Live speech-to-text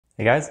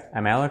Hey guys,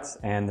 I'm Alex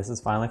and this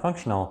is Finally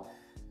Functional.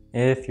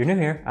 If you're new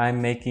here,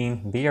 I'm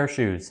making VR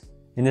shoes.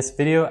 In this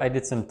video, I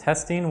did some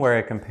testing where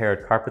I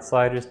compared carpet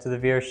sliders to the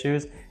VR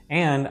shoes,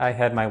 and I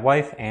had my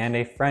wife and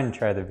a friend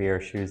try the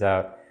VR shoes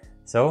out.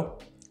 So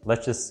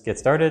let's just get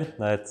started.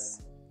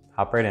 Let's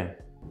hop right in.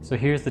 So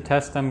here's the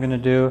test I'm gonna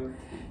do.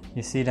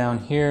 You see down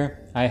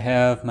here, I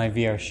have my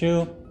VR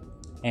shoe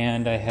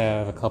and I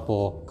have a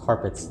couple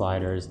carpet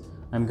sliders.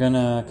 I'm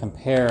gonna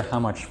compare how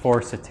much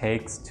force it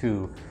takes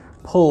to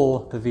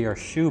pull the VR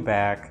shoe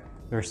back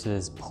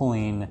versus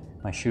pulling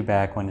my shoe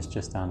back when it's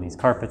just on these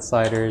carpet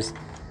sliders.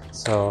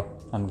 So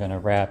I'm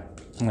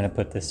gonna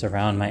put this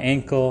around my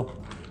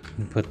ankle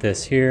and put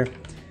this here,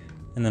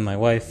 and then my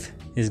wife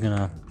is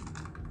gonna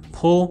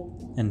pull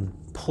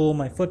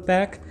my foot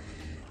back,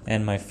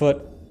 and my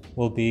foot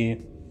will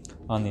be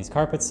on these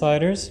carpet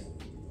sliders.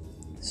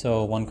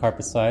 So one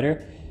carpet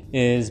slider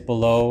is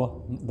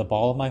below the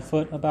ball of my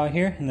foot about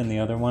here, and then the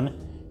other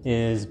one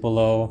is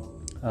below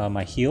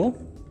my heel.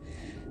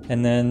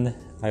 And then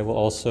I will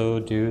also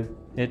do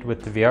it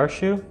with the VR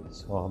shoe.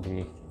 So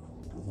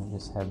I'll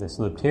just have this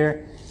looped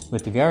here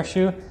with the VR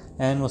shoe,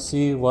 and we'll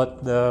see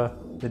what the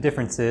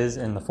difference is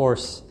in the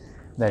force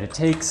that it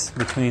takes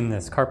between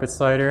this carpet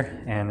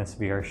slider and this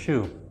VR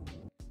shoe.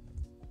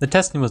 The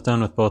testing was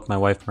done with both my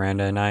wife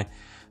Miranda and I.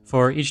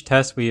 For each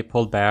test, we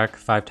pulled back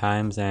 5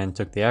 times and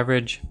took the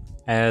average.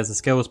 As the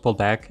scale was pulled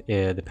back,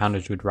 the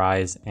poundage would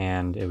rise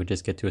and it would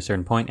just get to a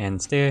certain point and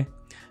stay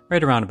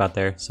right around about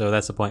there. So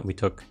that's the point we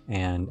took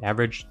and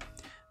averaged.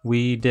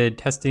 We did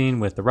testing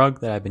with the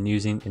rug that I've been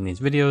using in these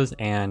videos,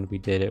 and we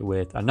did it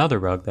with another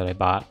rug that I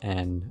bought,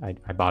 and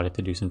I bought it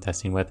to do some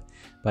testing with,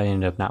 but I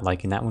ended up not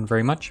liking that one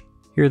very much.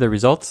 Here are the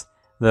results.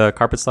 The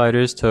carpet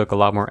sliders took a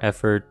lot more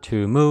effort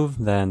to move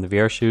than the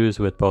VR shoes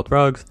with both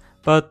rugs,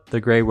 but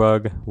the gray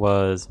rug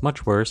was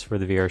much worse for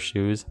the VR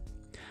shoes.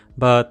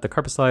 But the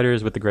carpet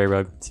sliders with the gray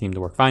rug seemed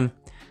to work fine.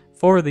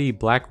 For the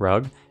black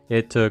rug,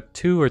 it took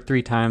 2 or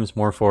 3 times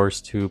more force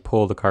to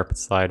pull the carpet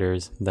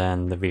sliders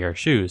than the VR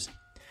shoes.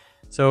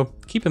 So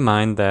keep in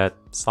mind that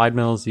slide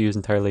mills use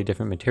entirely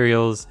different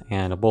materials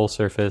and a bowl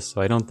surface, so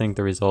I don't think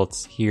the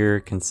results here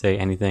can say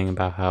anything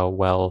about how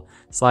well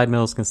slide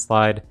mills can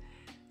slide.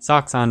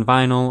 Socks on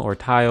vinyl or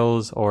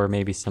tiles or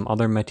maybe some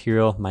other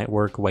material might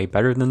work way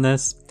better than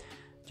this.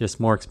 Just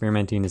more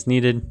experimenting is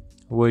needed.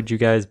 Would you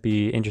guys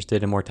be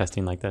interested in more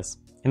testing like this?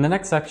 In the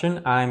next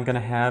section, I'm gonna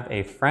have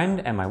a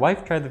friend and my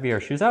wife try the VR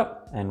shoes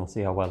out, and we'll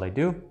see how well they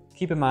do.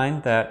 Keep in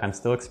mind that I'm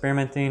still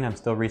experimenting, I'm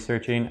still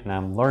researching, and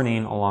I'm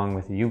learning along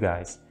with you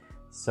guys.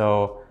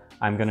 So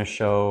I'm gonna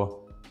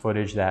show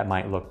footage that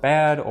might look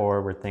bad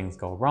or where things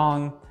go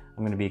wrong.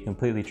 I'm gonna be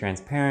completely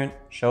transparent,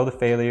 show the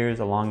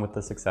failures along with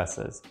the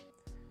successes.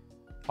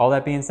 All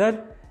that being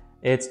said,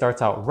 it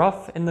starts out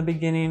rough in the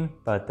beginning,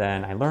 but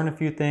then I learn a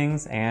few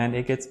things and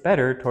it gets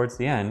better towards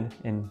the end,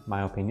 in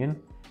my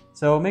opinion.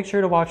 So make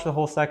sure to watch the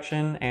whole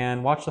section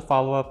and watch the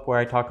follow-up where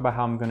I talk about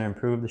how I'm going to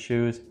improve the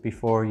shoes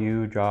before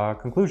you draw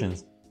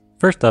conclusions.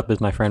 First up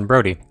is my friend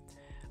Brody.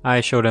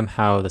 I showed him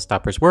how the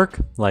stoppers work,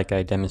 like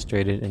I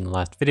demonstrated in the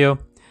last video.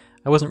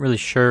 I wasn't really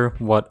sure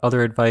what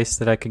other advice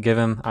that I could give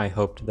him. I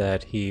hoped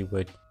that he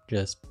would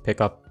just pick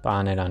up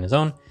on it on his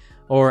own,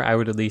 or I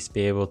would at least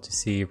be able to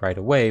see right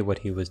away what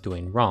he was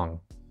doing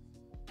wrong.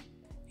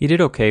 He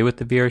did okay with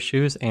the VR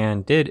shoes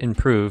and did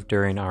improve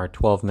during our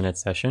 12-minute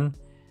session.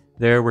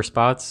 There were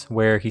spots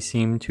where he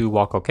seemed to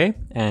walk okay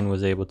and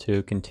was able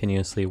to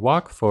continuously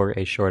walk for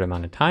a short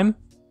amount of time.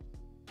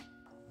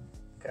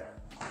 Okay,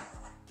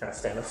 trying to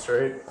stand up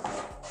straight.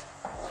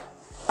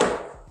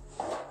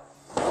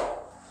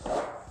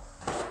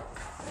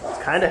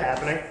 It's kind of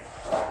happening.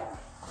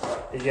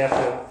 Did you have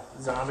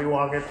to zombie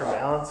walk it for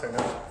balance or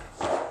no?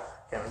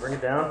 Can I bring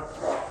it down?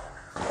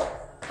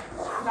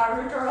 Not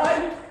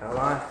retarded. Come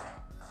on.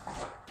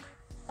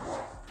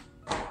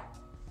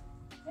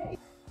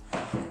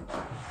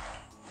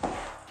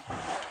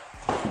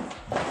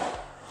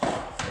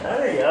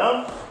 There you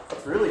go.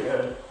 That's really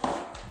good.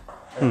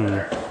 Right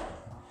there.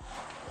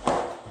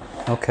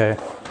 Okay.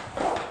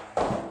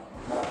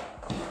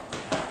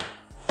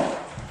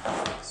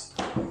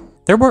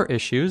 There were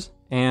issues,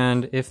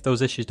 and if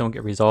those issues don't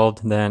get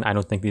resolved, then I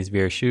don't think these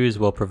VR shoes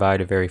will provide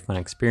a very fun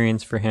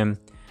experience for him.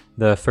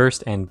 The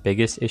first and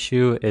biggest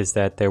issue is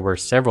that there were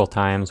several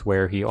times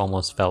where he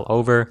almost fell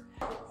over.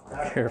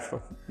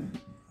 Careful.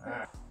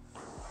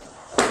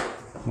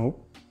 Oh.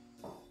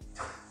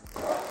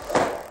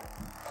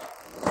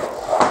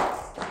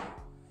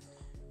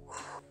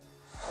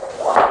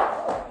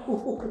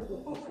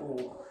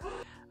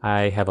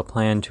 I have a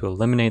plan to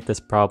eliminate this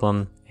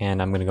problem,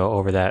 and I'm going to go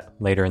over that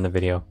later in the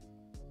video.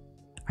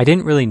 I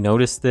didn't really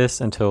notice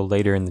this until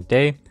later in the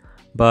day,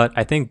 but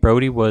I think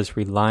Brody was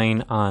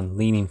relying on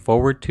leaning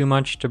forward too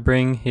much to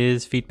bring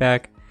his feet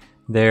back.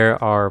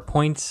 There are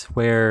points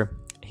where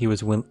he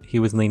was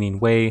leaning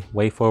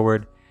way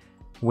forward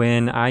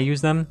when I use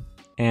them,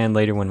 and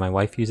later when my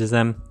wife uses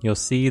them. You'll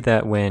see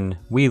that when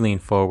we lean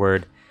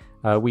forward,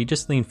 we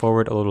just lean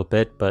forward a little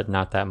bit, but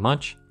not that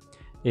much.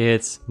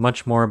 It's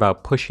much more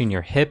about pushing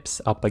your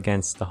hips up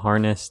against the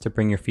harness to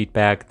bring your feet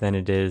back than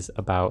it is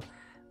about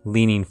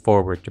leaning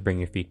forward to bring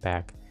your feet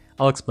back.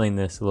 I'll explain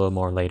this a little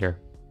more later.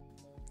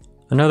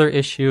 Another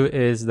issue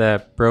is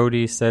that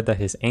Brody said that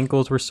his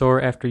ankles were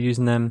sore after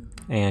using them,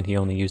 and he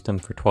only used them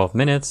for 12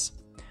 minutes.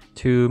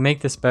 To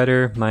make this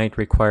better might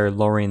require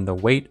lowering the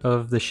weight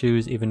of the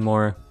shoes even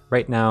more.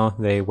 Right now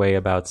they weigh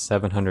about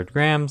 700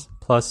 grams,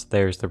 plus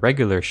there's the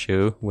regular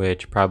shoe,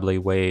 which probably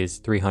weighs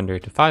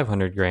 300 to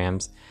 500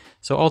 grams.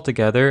 So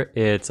altogether,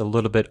 it's a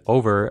little bit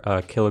over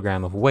a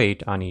kilogram of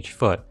weight on each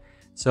foot.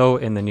 So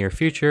in the near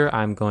future,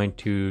 I'm going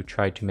to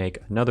try to make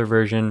another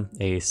version,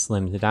 a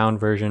slimmed down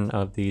version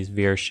of these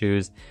VR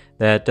shoes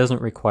that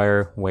doesn't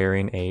require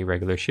wearing a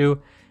regular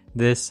shoe.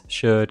 This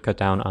should cut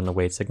down on the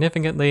weight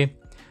significantly.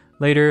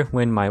 Later,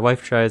 when my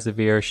wife tries the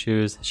VR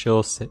shoes,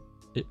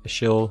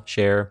 she'll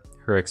share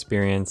her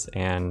experience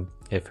and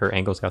if her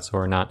ankles got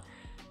sore or not.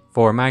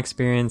 For my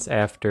experience,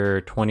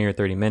 after 20 or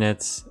 30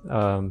 minutes,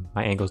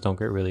 my ankles don't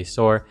get really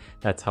sore.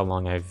 That's how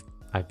long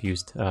I've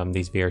used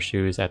these VR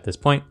shoes at this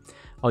point.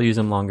 I'll use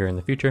them longer in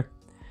the future.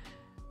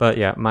 But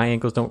yeah, my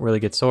ankles don't really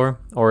get sore,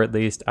 or at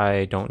least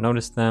I don't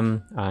notice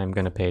them. I'm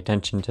going to pay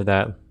attention to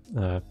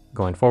that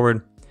going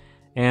forward.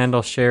 And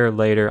I'll share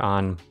later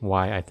on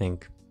why I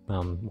think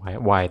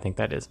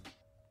that is.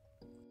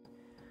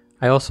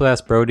 I also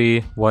asked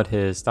Brody what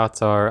his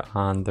thoughts are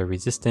on the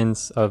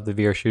resistance of the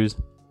VR shoes.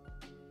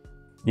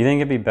 Do you think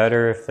it'd be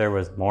better if there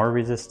was more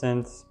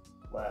resistance?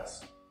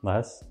 Less.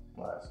 Less?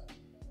 Less.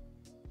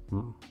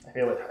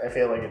 I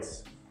feel like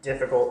it's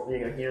difficult.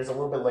 There's a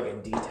little bit like a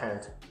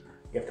detent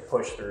you have to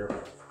push through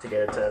to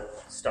get it to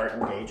start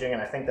engaging,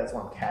 and I think that's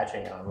what I'm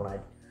catching on when I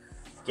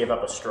give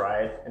up a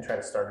stride and try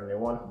to start a new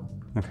one.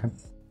 Okay.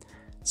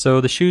 So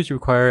the shoes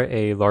require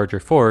a larger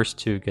force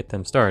to get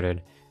them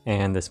started,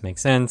 and this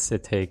makes sense.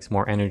 It takes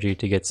more energy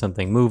to get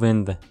something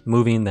moving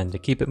than to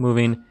keep it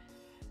moving.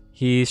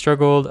 He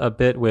struggled a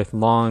bit with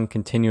long,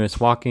 continuous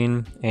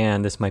walking,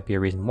 and this might be a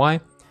reason why.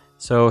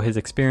 So his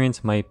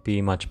experience might be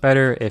much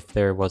better if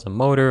there was a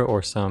motor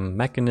or some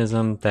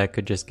mechanism that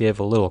could just give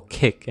a little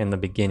kick in the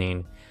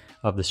beginning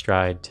of the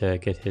stride to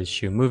get his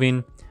shoe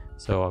moving.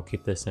 So I'll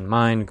keep this in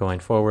mind going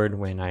forward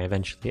when I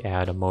eventually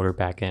add a motor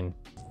back in.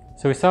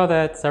 So we saw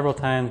that several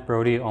times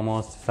Brody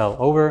almost fell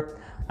over.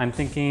 I'm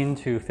thinking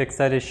to fix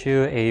that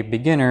issue, a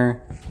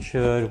beginner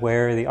should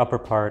wear the upper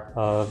part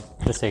of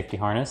the safety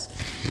harness,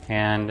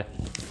 and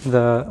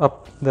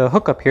the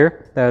hook up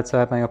here that's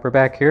at my upper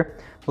back here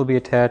will be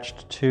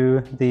attached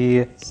to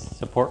the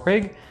support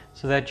rig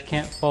so that you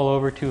can't fall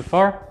over too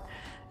far.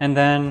 And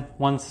then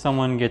once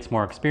someone gets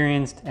more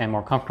experienced and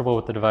more comfortable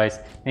with the device,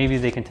 maybe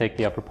they can take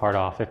the upper part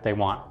off if they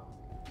want.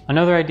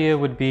 Another idea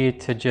would be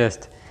to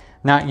just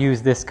not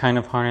use this kind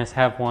of harness,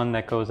 have one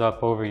that goes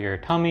up over your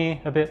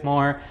tummy a bit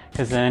more,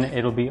 because then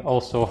it'll be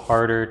also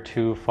harder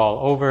to fall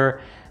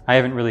over. I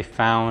haven't really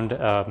found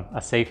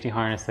a safety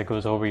harness that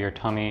goes over your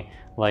tummy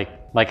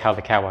like how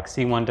the Catwalk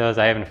C one does.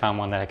 I haven't found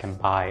one that I can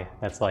buy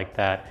that's like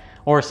that.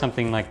 Or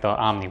something like the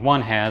Omni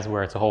one has,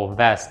 where it's a whole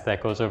vest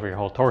that goes over your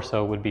whole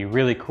torso, would be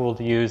really cool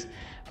to use,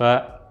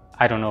 but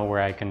I don't know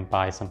where I can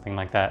buy something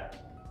like that.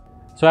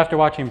 So after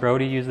watching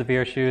Brody use the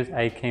VR shoes,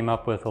 I came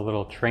up with a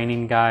little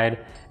training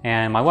guide,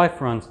 and my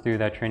wife runs through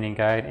that training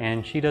guide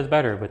and she does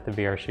better with the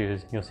VR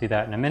shoes. You'll see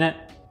that in a minute.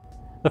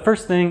 The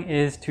first thing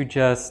is to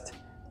just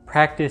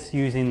practice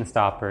using the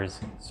stoppers.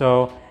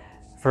 So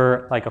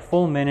for like a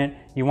full minute,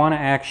 you want to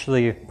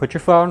actually put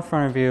your foot out in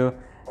front of you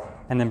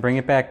and then bring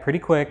it back pretty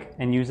quick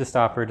and use the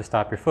stopper to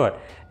stop your foot.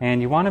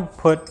 And you want to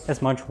put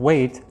as much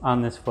weight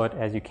on this foot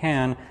as you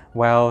can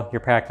while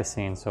you're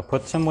practicing. So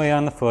put some weight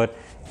on the foot,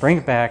 bring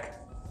it back,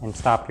 and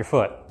stop your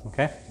foot,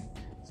 okay?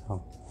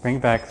 So bring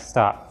it back,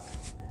 stop.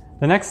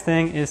 The next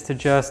thing is to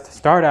just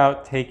start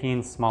out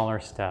taking smaller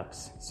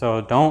steps. So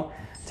don't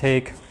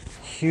take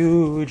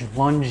huge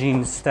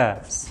lunging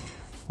steps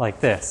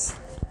like this.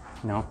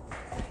 No,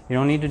 you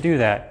don't need to do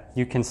that.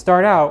 You can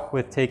start out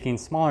with taking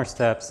smaller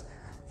steps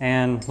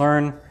and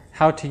learn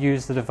how to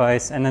use the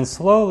device, and then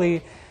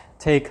slowly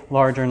take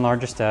larger and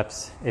larger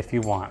steps if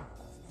you want.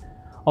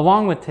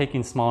 Along with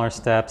taking smaller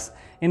steps,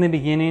 in the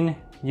beginning,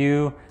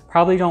 you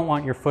probably don't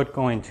want your foot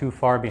going too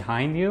far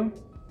behind you.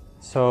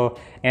 So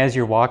as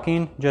you're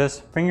walking,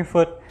 just bring your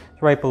foot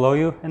right below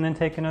you and then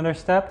take another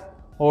step,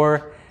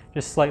 or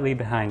just slightly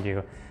behind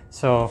you.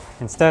 So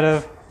instead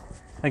of,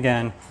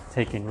 again,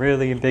 taking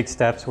really big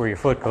steps where your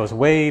foot goes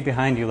way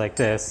behind you like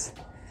this,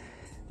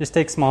 just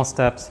take small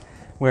steps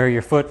where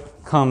your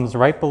foot comes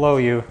right below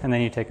you and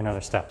then you take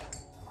another step.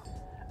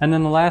 And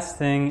then the last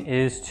thing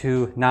is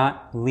to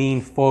not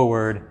lean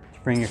forward to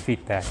bring your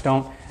feet back.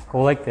 Don't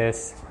go like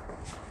this,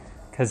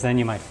 because then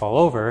you might fall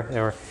over,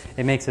 or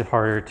it makes it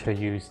harder to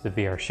use the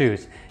VR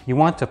shoes. You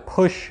want to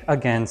push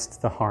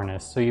against the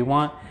harness. So you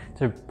want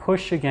to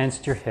push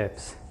against your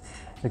hips.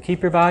 So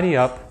keep your body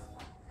up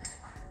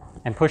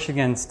and push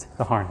against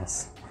the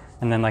harness.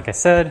 And then, like I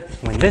said,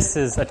 when this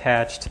is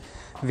attached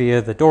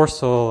via the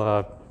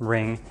dorsal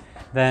ring,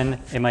 then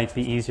it might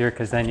be easier,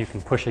 because then you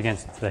can push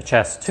against the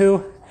chest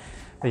too.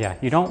 But yeah,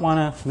 you don't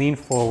want to lean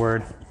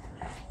forward.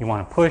 You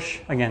want to push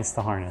against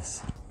the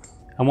harness.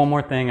 And one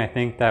more thing I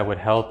think that would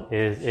help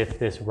is if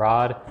this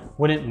rod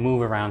wouldn't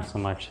move around so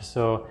much.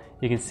 So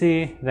you can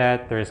see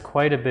that there's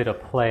quite a bit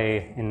of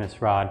play in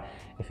this rod.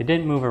 If it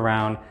didn't move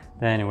around,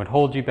 then it would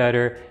hold you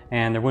better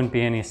and there wouldn't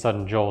be any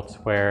sudden jolts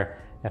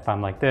where if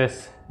I'm like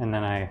this and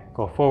then I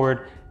go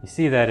forward, you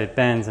see that it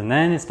bends and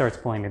then it starts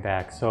pulling me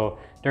back. So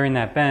during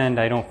that bend,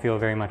 I don't feel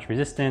very much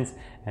resistance.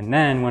 And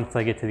then once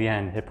I get to the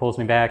end, it pulls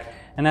me back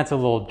and that's a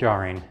little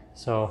jarring.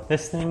 So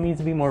this thing needs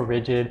to be more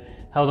rigid,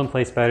 held in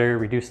place better,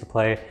 reduce the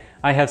play.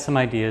 I have some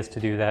ideas to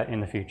do that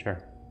in the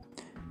future.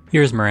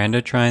 Here's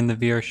Miranda trying the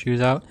VR shoes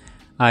out.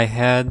 I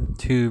had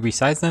to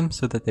resize them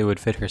so that they would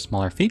fit her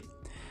smaller feet.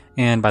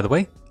 And by the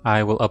way,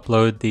 I will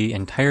upload the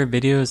entire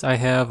videos I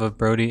have of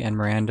Brody and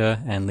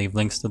Miranda and leave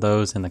links to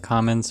those in the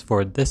comments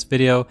for this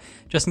video,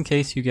 just in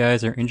case you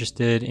guys are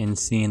interested in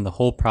seeing the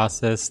whole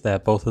process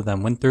that both of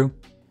them went through.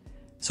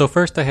 So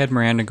first I had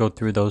Miranda go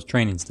through those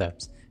training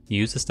steps.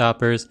 Use the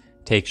stoppers,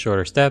 take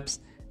shorter steps,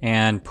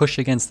 and push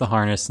against the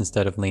harness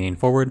instead of leaning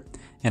forward,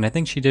 and I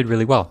think she did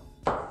really well.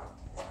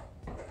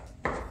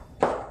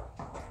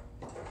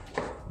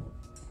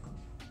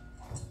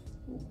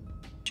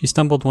 She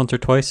stumbled once or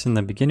twice in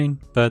the beginning,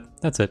 but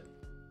that's it.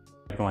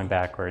 Going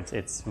backwards,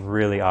 it's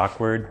really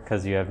awkward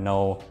because you have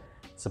no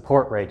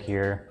support right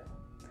here.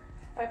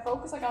 I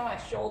focus like on my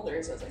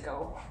shoulders as I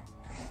go.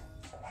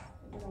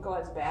 It doesn't go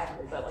as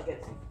badly, but like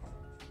it.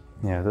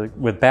 Yeah,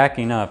 with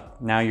backing up,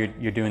 now you're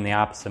doing the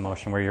opposite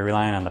motion where you're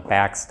relying on the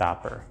back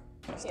stopper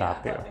to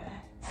stop you.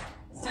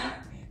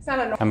 It's not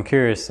a. I'm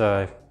curious,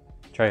 if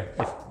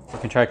you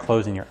can try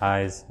closing your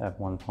eyes at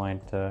one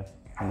point and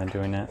then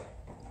doing it.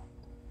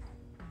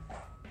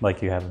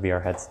 Like you have a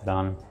VR headset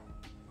on.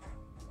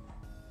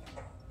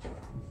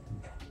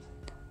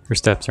 Her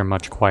steps are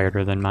much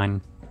quieter than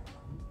mine.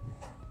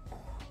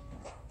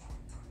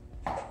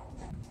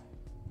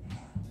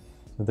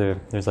 So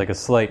there's like a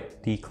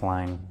slight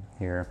decline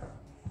here.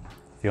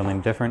 Feeling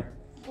different?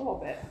 A little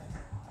bit.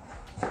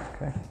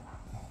 Okay.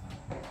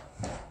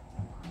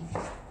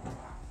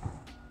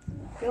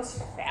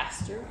 Feels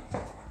faster,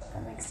 if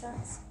that makes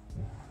sense.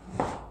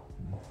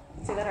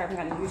 See that, or I'm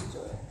kind of used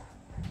to it.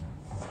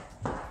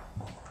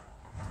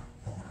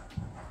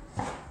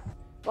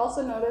 I've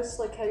also noticed,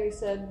 like how you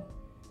said,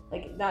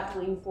 like not to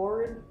lean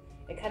forward,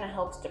 it kind of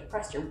helps to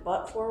press your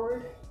butt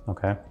forward.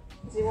 Okay.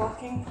 As you're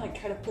walking, like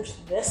try to push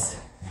this.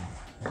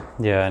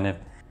 Yeah, and if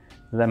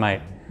that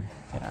might,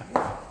 yeah.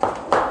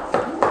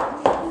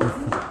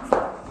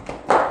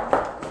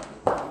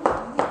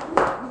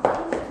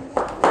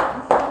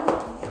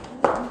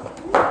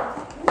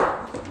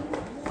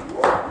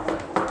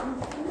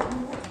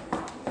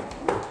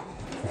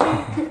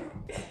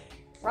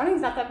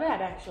 Running's not that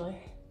bad, actually.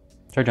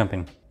 Try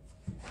jumping.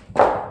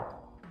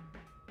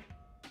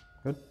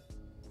 Good.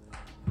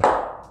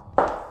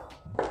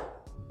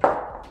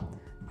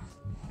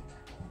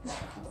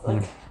 It's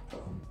like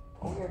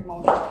a weird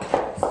motion.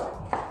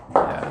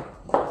 Yeah.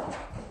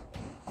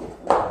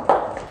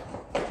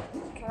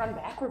 I can run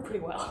backward pretty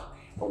well,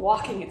 but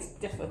walking it's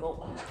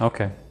difficult.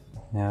 Okay.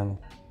 Yeah.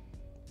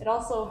 It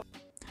also.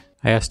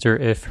 I asked her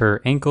if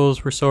her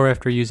ankles were sore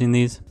after using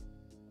these.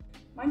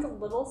 Mine's a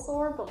little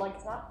sore, but like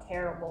it's not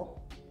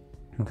terrible.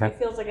 Okay. It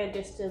feels like I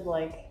just did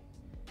like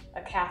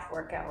a calf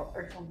workout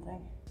or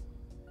something.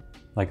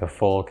 Like a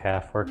full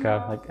calf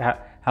workout? No. Like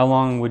how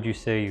long would you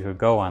say you could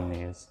go on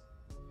these?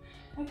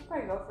 I could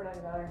probably go for like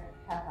another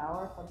half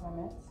hour, 45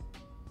 minutes.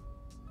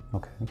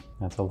 Okay,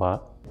 that's a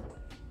lot.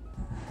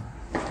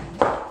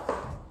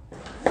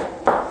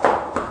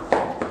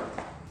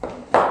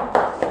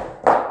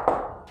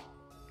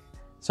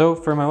 So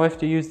for my wife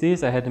to use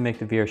these, I had to make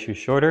the VR shoe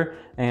shorter,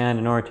 and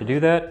in order to do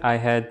that, I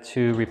had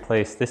to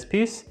replace this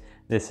piece.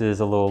 This is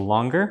a little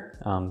longer.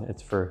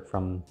 It's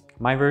from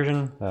my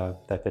version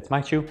that fits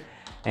my shoe,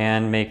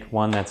 and make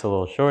one that's a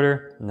little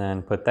shorter, and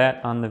then put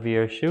that on the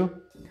VR shoe.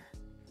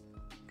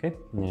 Okay,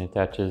 and it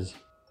attaches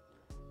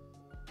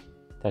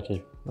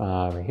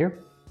right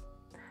here.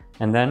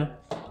 And then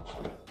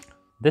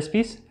this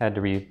piece had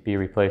to be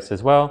replaced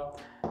as well.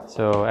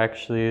 So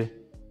actually,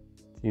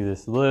 see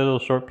this little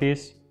short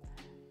piece?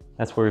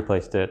 That's where we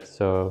placed it.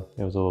 So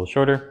it was a little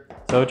shorter.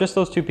 So just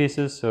those two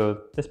pieces.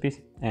 So this piece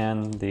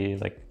and the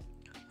like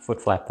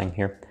foot flap thing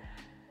here.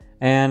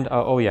 And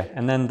oh yeah,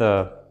 and then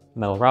the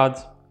metal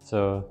rods.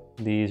 So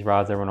these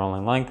rods that were normal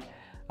in length,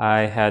 I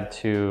had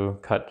to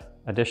cut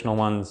additional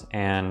ones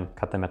and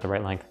cut them at the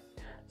right length.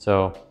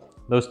 So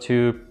those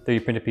two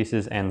 3D printed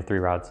pieces and the 3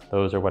 rods,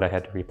 those are what I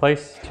had to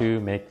replace to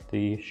make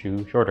the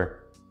shoe shorter.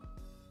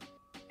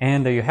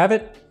 And there you have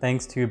it.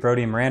 Thanks to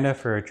Brody and Miranda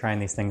for trying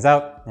these things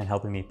out and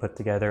helping me put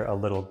together a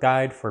little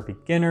guide for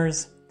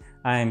beginners.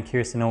 I'm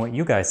curious to know what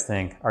you guys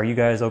think. Are you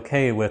guys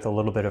okay with a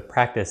little bit of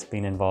practice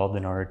being involved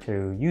in order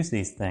to use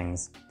these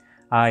things?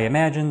 I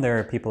imagine there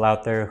are people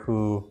out there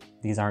who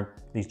these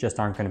just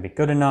aren't going to be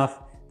good enough.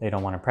 They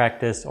don't want to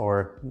practice,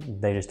 or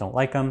they just don't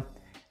like them.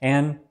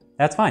 And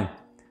that's fine.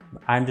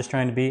 I'm just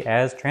trying to be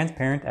as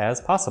transparent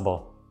as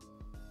possible.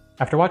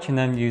 After watching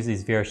them use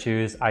these VR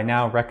shoes, I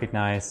now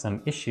recognize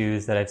some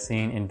issues that I've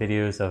seen in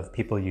videos of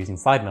people using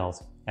slide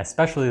mills,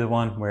 especially the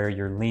one where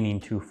you're leaning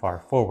too far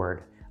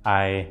forward.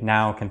 I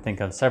now can think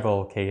of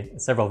several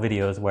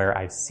videos where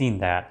I've seen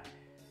that.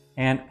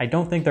 And I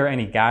don't think there are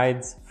any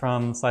guides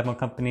from slide mill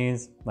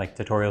companies, like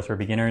tutorials for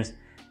beginners.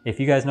 If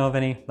you guys know of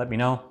any, let me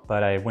know,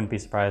 but I wouldn't be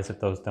surprised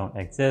if those don't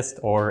exist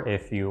or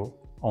if you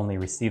only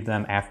receive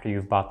them after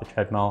you've bought the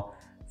treadmill.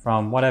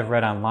 From what I've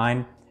read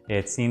online,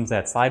 it seems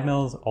that slide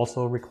mills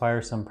also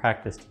require some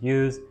practice to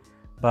use,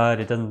 but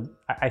it doesn't.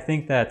 I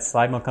think that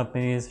slide mill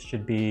companies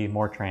should be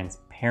more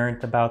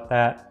transparent about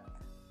that,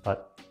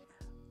 but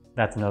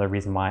that's another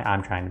reason why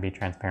I'm trying to be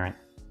transparent.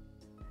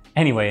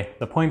 Anyway,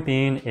 the point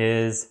being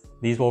is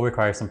these will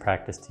require some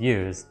practice to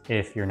use.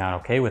 If you're not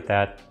okay with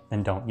that,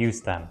 then don't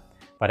use them.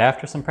 But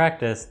after some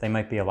practice, they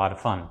might be a lot of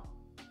fun.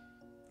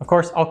 Of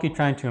course, I'll keep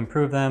trying to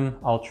improve them.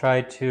 I'll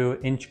try to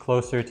inch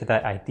closer to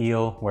that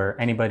ideal where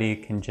anybody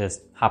can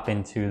just hop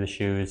into the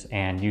shoes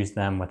and use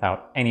them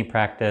without any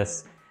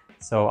practice.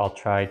 So I'll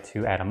try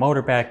to add a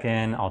motor back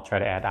in. I'll try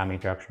to add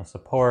omni-directional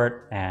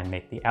support and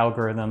make the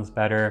algorithms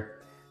better.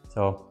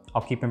 So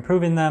I'll keep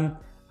improving them.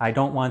 I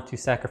don't want to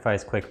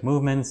sacrifice quick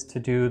movements to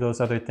do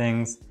those other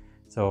things.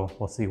 So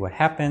we'll see what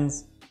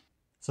happens.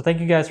 So thank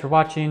you guys for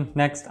watching.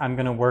 Next, I'm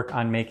gonna work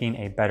on making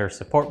a better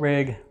support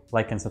rig.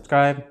 Like and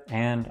subscribe,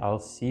 and I'll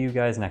see you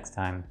guys next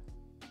time.